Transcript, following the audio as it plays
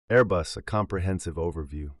Airbus, a comprehensive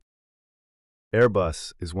overview.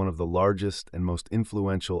 Airbus is one of the largest and most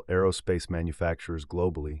influential aerospace manufacturers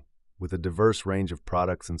globally, with a diverse range of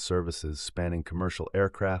products and services spanning commercial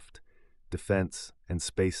aircraft, defense, and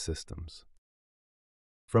space systems.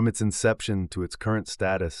 From its inception to its current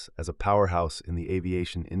status as a powerhouse in the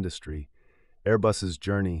aviation industry, Airbus's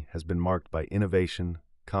journey has been marked by innovation,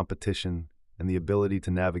 competition, and the ability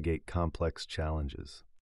to navigate complex challenges.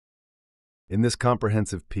 In this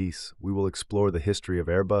comprehensive piece, we will explore the history of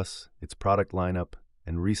Airbus, its product lineup,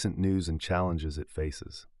 and recent news and challenges it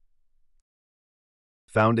faces.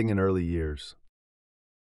 Founding in early years.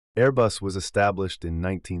 Airbus was established in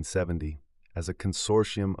 1970 as a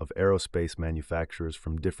consortium of aerospace manufacturers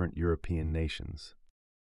from different European nations.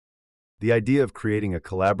 The idea of creating a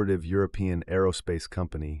collaborative European aerospace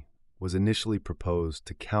company was initially proposed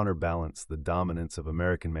to counterbalance the dominance of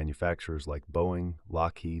American manufacturers like Boeing,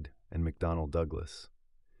 Lockheed, and McDonnell Douglas.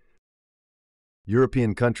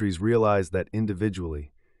 European countries realized that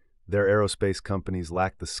individually, their aerospace companies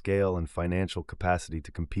lacked the scale and financial capacity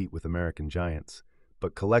to compete with American giants,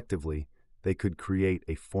 but collectively, they could create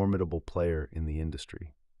a formidable player in the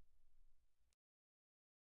industry.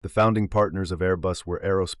 The founding partners of Airbus were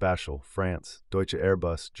Aerospatiale, France, Deutsche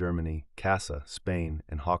Airbus, Germany, CASA, Spain,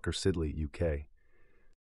 and Hawker Siddeley, UK.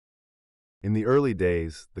 In the early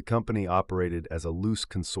days, the company operated as a loose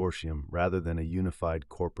consortium rather than a unified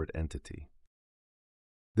corporate entity.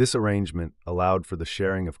 This arrangement allowed for the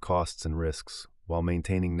sharing of costs and risks while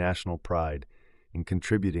maintaining national pride in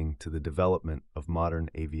contributing to the development of modern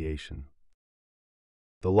aviation.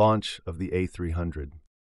 The launch of the A300.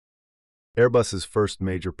 Airbus's first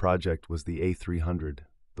major project was the A300,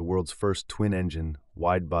 the world's first twin-engine,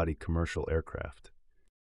 wide-body commercial aircraft.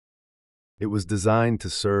 It was designed to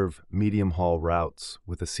serve medium-haul routes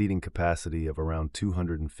with a seating capacity of around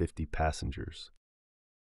 250 passengers.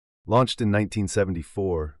 Launched in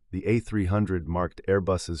 1974, the A300 marked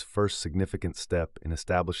Airbus's first significant step in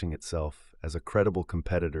establishing itself as a credible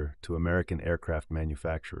competitor to American aircraft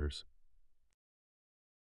manufacturers.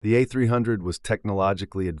 The A300 was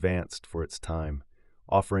technologically advanced for its time,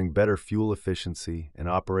 offering better fuel efficiency and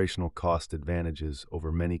operational cost advantages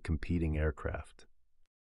over many competing aircraft.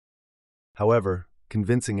 However,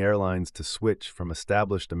 convincing airlines to switch from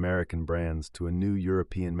established American brands to a new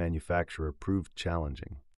European manufacturer proved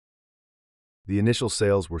challenging. The initial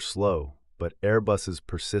sales were slow, but Airbus's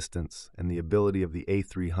persistence and the ability of the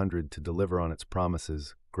A300 to deliver on its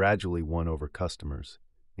promises gradually won over customers,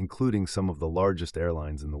 including some of the largest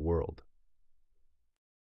airlines in the world.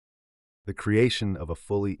 The creation of a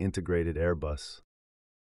fully integrated Airbus.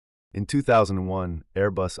 In 2001,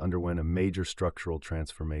 Airbus underwent a major structural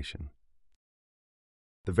transformation.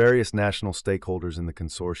 The various national stakeholders in the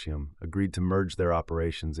consortium agreed to merge their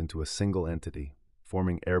operations into a single entity,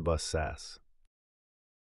 forming Airbus SAS.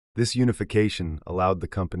 This unification allowed the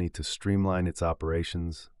company to streamline its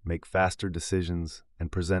operations, make faster decisions,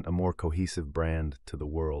 and present a more cohesive brand to the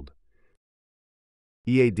world.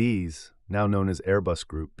 EADs, now known as Airbus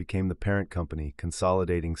Group, became the parent company,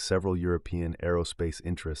 consolidating several European aerospace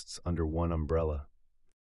interests under one umbrella.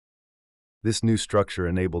 This new structure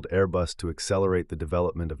enabled Airbus to accelerate the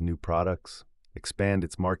development of new products, expand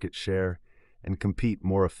its market share, and compete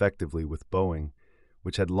more effectively with Boeing,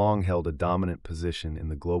 which had long held a dominant position in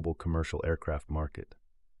the global commercial aircraft market.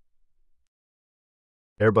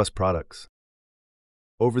 Airbus products.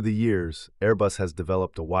 Over the years, Airbus has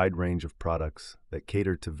developed a wide range of products that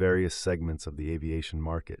cater to various segments of the aviation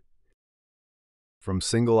market. From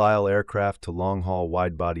single-aisle aircraft to long-haul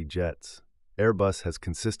wide-body jets, Airbus has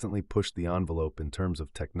consistently pushed the envelope in terms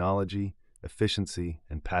of technology, efficiency,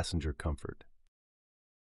 and passenger comfort.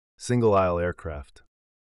 Single-aisle aircraft.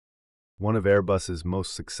 One of Airbus's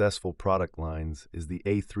most successful product lines is the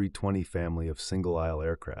A320 family of single-aisle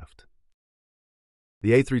aircraft.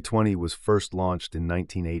 The A320 was first launched in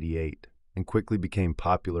 1988 and quickly became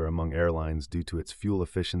popular among airlines due to its fuel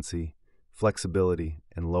efficiency, flexibility,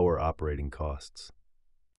 and lower operating costs.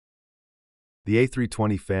 The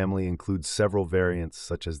A320 family includes several variants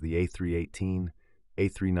such as the A318,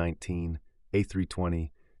 A319,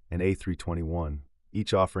 A320, and A321,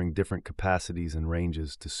 each offering different capacities and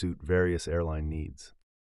ranges to suit various airline needs.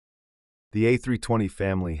 The A320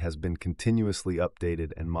 family has been continuously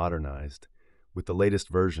updated and modernized, with the latest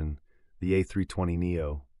version, the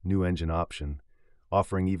A320neo, new engine option,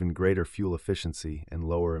 offering even greater fuel efficiency and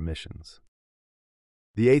lower emissions.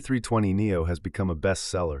 The A320neo has become a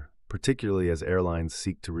bestseller, particularly as airlines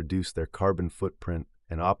seek to reduce their carbon footprint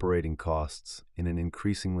and operating costs in an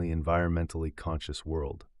increasingly environmentally conscious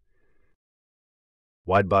world.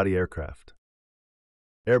 Wide-body aircraft.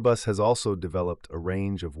 Airbus has also developed a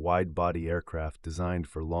range of wide-body aircraft designed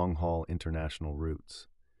for long-haul international routes.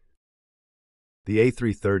 The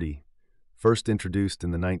A330, first introduced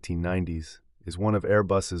in the 1990s, is one of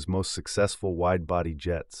Airbus's most successful wide-body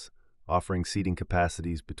jets, offering seating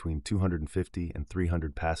capacities between 250 and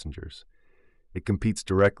 300 passengers. It competes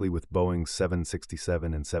directly with Boeing's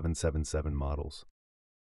 767 and 777 models.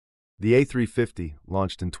 The A350,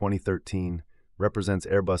 launched in 2013, represents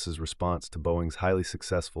Airbus's response to Boeing's highly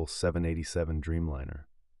successful 787 Dreamliner.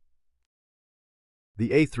 The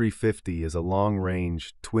A350 is a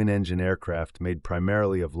long-range, twin-engine aircraft made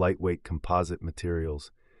primarily of lightweight composite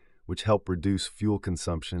materials, which help reduce fuel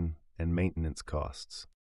consumption and maintenance costs.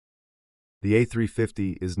 The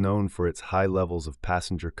A350 is known for its high levels of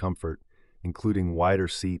passenger comfort, including wider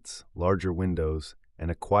seats, larger windows, and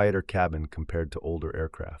a quieter cabin compared to older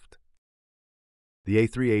aircraft. The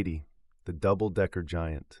A380, the double-decker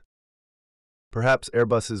giant. Perhaps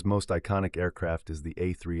Airbus's most iconic aircraft is the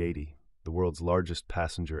A380, the world's largest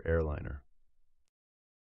passenger airliner.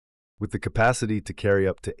 With the capacity to carry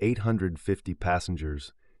up to 850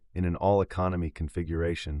 passengers in an all-economy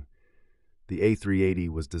configuration, the A380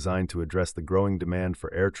 was designed to address the growing demand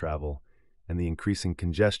for air travel and the increasing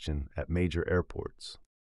congestion at major airports.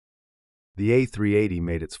 The A380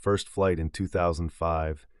 made its first flight in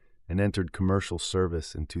 2005 and entered commercial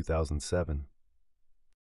service in 2007.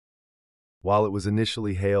 While it was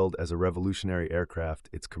initially hailed as a revolutionary aircraft,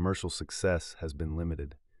 its commercial success has been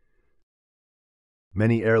limited.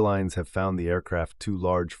 Many airlines have found the aircraft too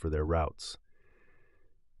large for their routes,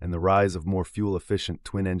 and the rise of more fuel-efficient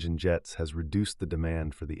twin-engine jets has reduced the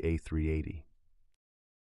demand for the A380.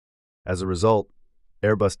 As a result,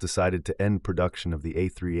 Airbus decided to end production of the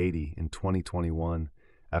A380 in 2021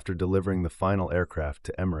 after delivering the final aircraft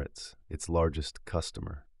to Emirates, its largest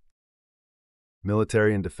customer.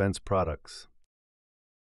 Military and defense products.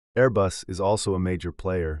 Airbus is also a major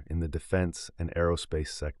player in the defense and aerospace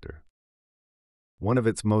sector. One of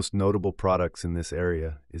its most notable products in this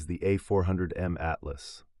area is the A400M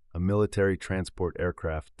Atlas, a military transport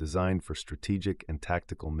aircraft designed for strategic and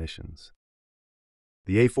tactical missions.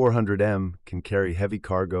 The A400M can carry heavy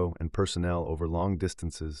cargo and personnel over long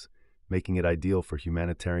distances, making it ideal for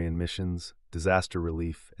humanitarian missions, disaster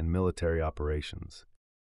relief, and military operations.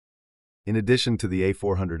 In addition to the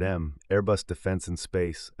A400M, Airbus Defence and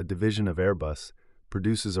Space, a division of Airbus,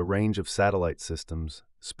 produces a range of satellite systems,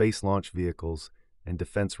 space launch vehicles, and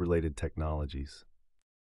defense-related technologies.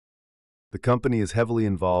 The company is heavily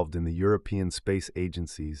involved in the European Space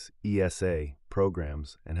Agency's ESA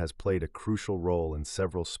programs and has played a crucial role in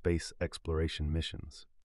several space exploration missions.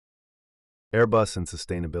 Airbus and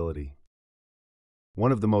sustainability.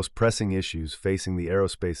 One of the most pressing issues facing the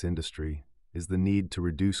aerospace industry is the need to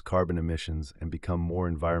reduce carbon emissions and become more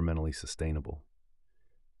environmentally sustainable.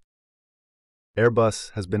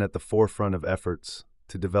 Airbus has been at the forefront of efforts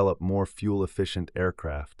to develop more fuel-efficient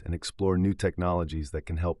aircraft and explore new technologies that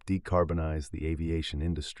can help decarbonize the aviation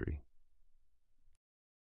industry.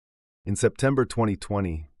 In September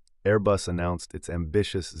 2020, Airbus announced its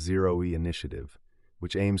ambitious Zero-E initiative,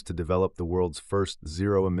 which aims to develop the world's first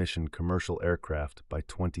zero-emission commercial aircraft by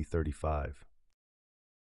 2035.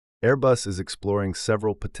 Airbus is exploring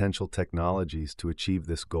several potential technologies to achieve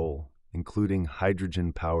this goal, including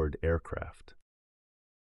hydrogen-powered aircraft.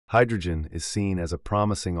 Hydrogen is seen as a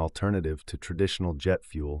promising alternative to traditional jet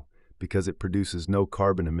fuel because it produces no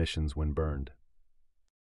carbon emissions when burned.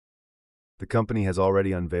 The company has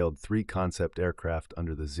already unveiled 3 concept aircraft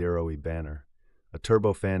under the Zero-E banner: a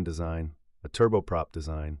turbofan design, a turboprop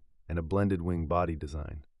design, and a blended wing body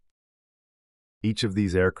design. Each of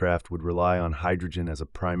these aircraft would rely on hydrogen as a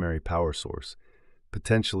primary power source,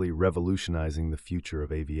 potentially revolutionizing the future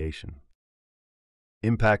of aviation.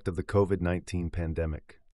 Impact of the COVID-19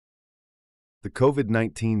 pandemic. The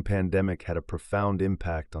COVID-19 pandemic had a profound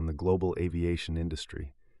impact on the global aviation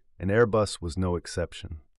industry, and Airbus was no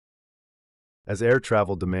exception. As air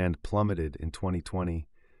travel demand plummeted in 2020,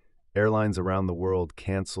 airlines around the world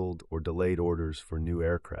canceled or delayed orders for new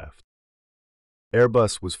aircraft.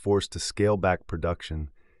 Airbus was forced to scale back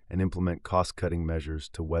production and implement cost-cutting measures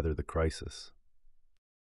to weather the crisis.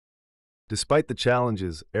 Despite the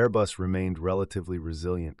challenges, Airbus remained relatively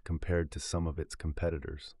resilient compared to some of its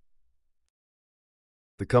competitors.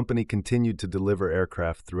 The company continued to deliver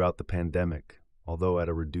aircraft throughout the pandemic, although at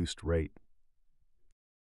a reduced rate.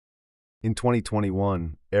 In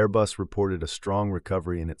 2021, Airbus reported a strong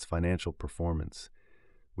recovery in its financial performance,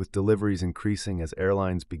 with deliveries increasing as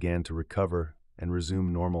airlines began to recover and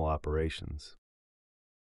resume normal operations.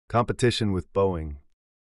 Competition with Boeing.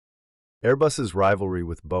 Airbus's rivalry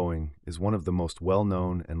with Boeing is one of the most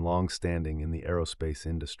well-known and long-standing in the aerospace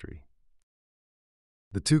industry.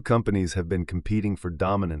 The two companies have been competing for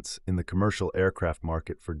dominance in the commercial aircraft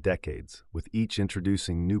market for decades, with each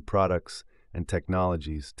introducing new products and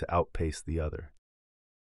technologies to outpace the other.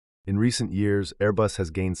 In recent years, Airbus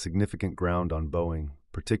has gained significant ground on Boeing,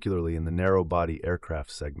 particularly in the narrow-body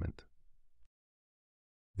aircraft segment.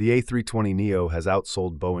 The A320neo has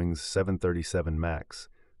outsold Boeing's 737 MAX,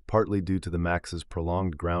 partly due to the MAX's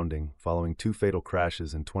prolonged grounding following two fatal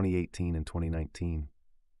crashes in 2018 and 2019.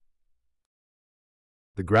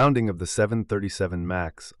 The grounding of the 737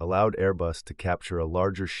 MAX allowed Airbus to capture a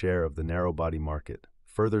larger share of the narrow-body market,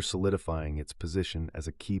 further solidifying its position as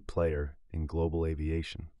a key player in global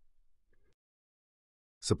aviation.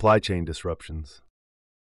 Supply chain disruptions.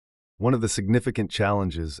 One of the significant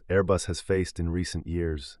challenges Airbus has faced in recent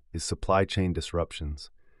years is supply chain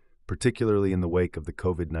disruptions, particularly in the wake of the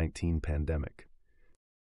COVID-19 pandemic.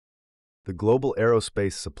 The global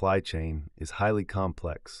aerospace supply chain is highly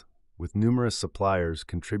complex, with numerous suppliers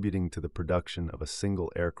contributing to the production of a single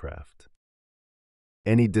aircraft.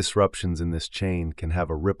 Any disruptions in this chain can have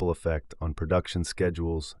a ripple effect on production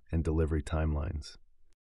schedules and delivery timelines.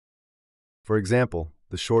 For example,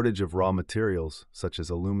 the shortage of raw materials, such as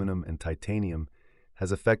aluminum and titanium,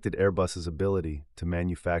 has affected Airbus's ability to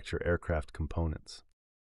manufacture aircraft components.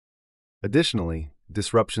 Additionally,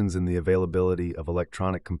 disruptions in the availability of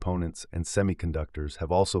electronic components and semiconductors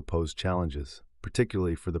have also posed challenges,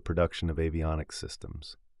 particularly for the production of avionics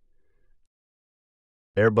systems.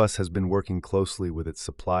 Airbus has been working closely with its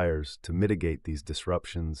suppliers to mitigate these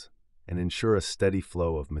disruptions and ensure a steady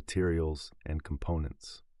flow of materials and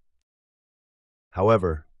components.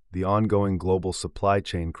 However, the ongoing global supply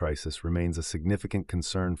chain crisis remains a significant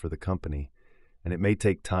concern for the company, and it may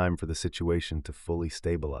take time for the situation to fully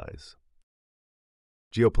stabilize.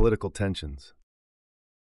 Geopolitical tensions.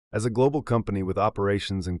 As a global company with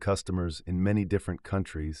operations and customers in many different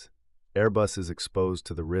countries, Airbus is exposed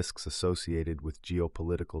to the risks associated with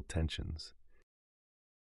geopolitical tensions.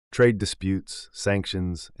 Trade disputes,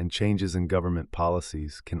 sanctions, and changes in government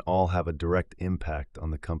policies can all have a direct impact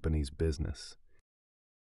on the company's business.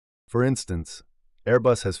 For instance,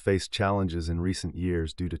 Airbus has faced challenges in recent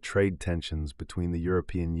years due to trade tensions between the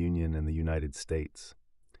European Union and the United States.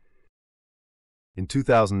 In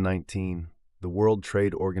 2019, the World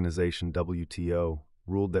Trade Organization (WTO)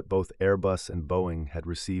 ruled that both Airbus and Boeing had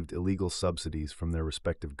received illegal subsidies from their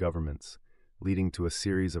respective governments, leading to a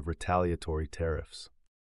series of retaliatory tariffs.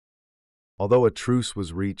 Although a truce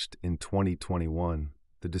was reached in 2021,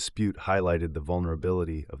 the dispute highlighted the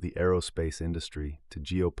vulnerability of the aerospace industry to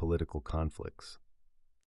geopolitical conflicts.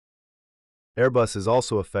 Airbus is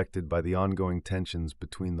also affected by the ongoing tensions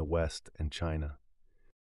between the West and China.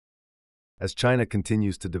 As China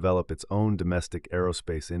continues to develop its own domestic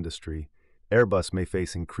aerospace industry, Airbus may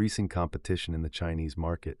face increasing competition in the Chinese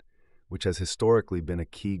market, which has historically been a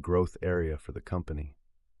key growth area for the company.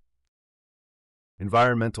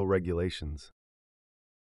 Environmental regulations.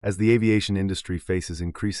 As the aviation industry faces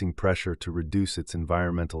increasing pressure to reduce its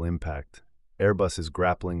environmental impact, Airbus is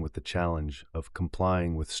grappling with the challenge of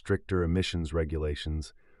complying with stricter emissions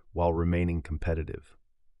regulations while remaining competitive.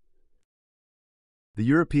 The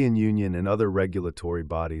European Union and other regulatory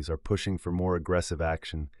bodies are pushing for more aggressive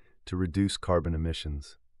action to reduce carbon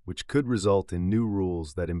emissions, which could result in new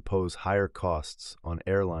rules that impose higher costs on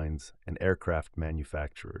airlines and aircraft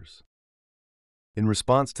manufacturers. In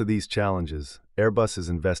response to these challenges, Airbus is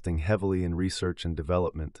investing heavily in research and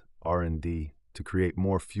development, R&D, to create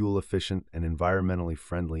more fuel-efficient and environmentally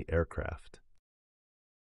friendly aircraft.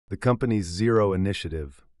 The company's Zero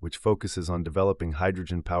initiative, which focuses on developing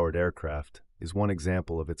hydrogen-powered aircraft, is one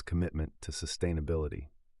example of its commitment to sustainability.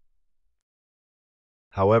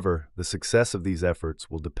 However, the success of these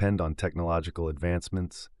efforts will depend on technological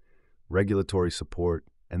advancements, regulatory support,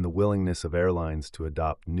 and the willingness of airlines to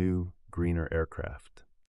adopt new, greener aircraft.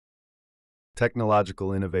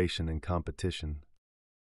 Technological innovation and competition.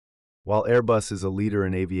 While Airbus is a leader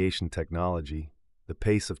in aviation technology, the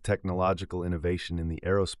pace of technological innovation in the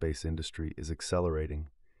aerospace industry is accelerating.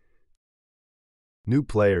 New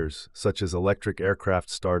players, such as electric aircraft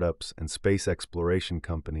startups and space exploration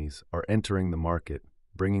companies, are entering the market,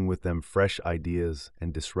 bringing with them fresh ideas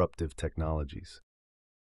and disruptive technologies.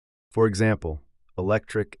 For example,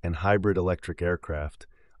 electric and hybrid electric aircraft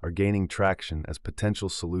are gaining traction as potential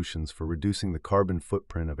solutions for reducing the carbon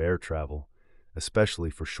footprint of air travel,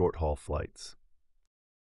 especially for short-haul flights.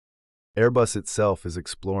 Airbus itself is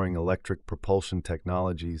exploring electric propulsion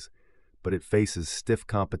technologies, but it faces stiff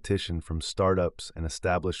competition from startups and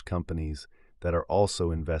established companies that are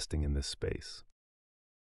also investing in this space.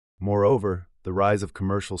 Moreover, the rise of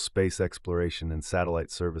commercial space exploration and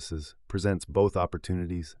satellite services presents both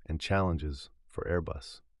opportunities and challenges for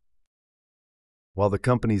Airbus. While the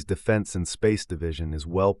company's defense and space division is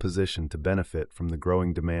well positioned to benefit from the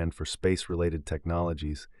growing demand for space-related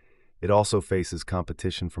technologies, it also faces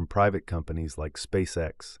competition from private companies like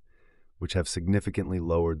SpaceX, which have significantly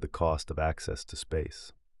lowered the cost of access to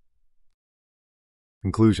space.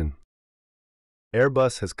 Conclusion: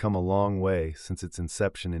 Airbus has come a long way since its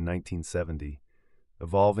inception in 1970,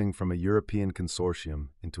 evolving from a European consortium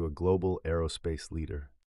into a global aerospace leader.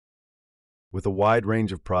 With a wide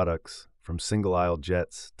range of products, from single-aisle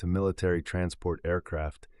jets to military transport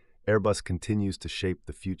aircraft, Airbus continues to shape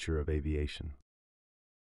the future of aviation.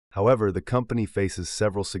 However, the company faces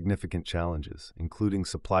several significant challenges, including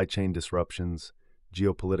supply chain disruptions,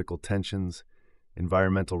 geopolitical tensions,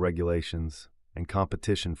 environmental regulations, and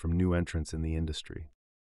competition from new entrants in the industry.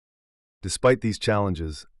 Despite these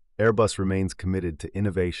challenges, Airbus remains committed to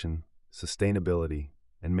innovation, sustainability,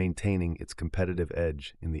 and maintaining its competitive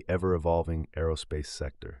edge in the ever-evolving aerospace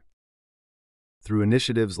sector. Through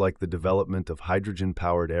initiatives like the development of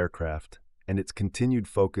hydrogen-powered aircraft and its continued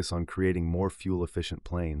focus on creating more fuel-efficient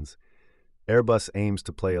planes, Airbus aims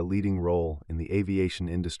to play a leading role in the aviation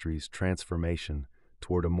industry's transformation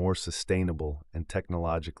toward a more sustainable and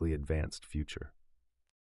technologically advanced future.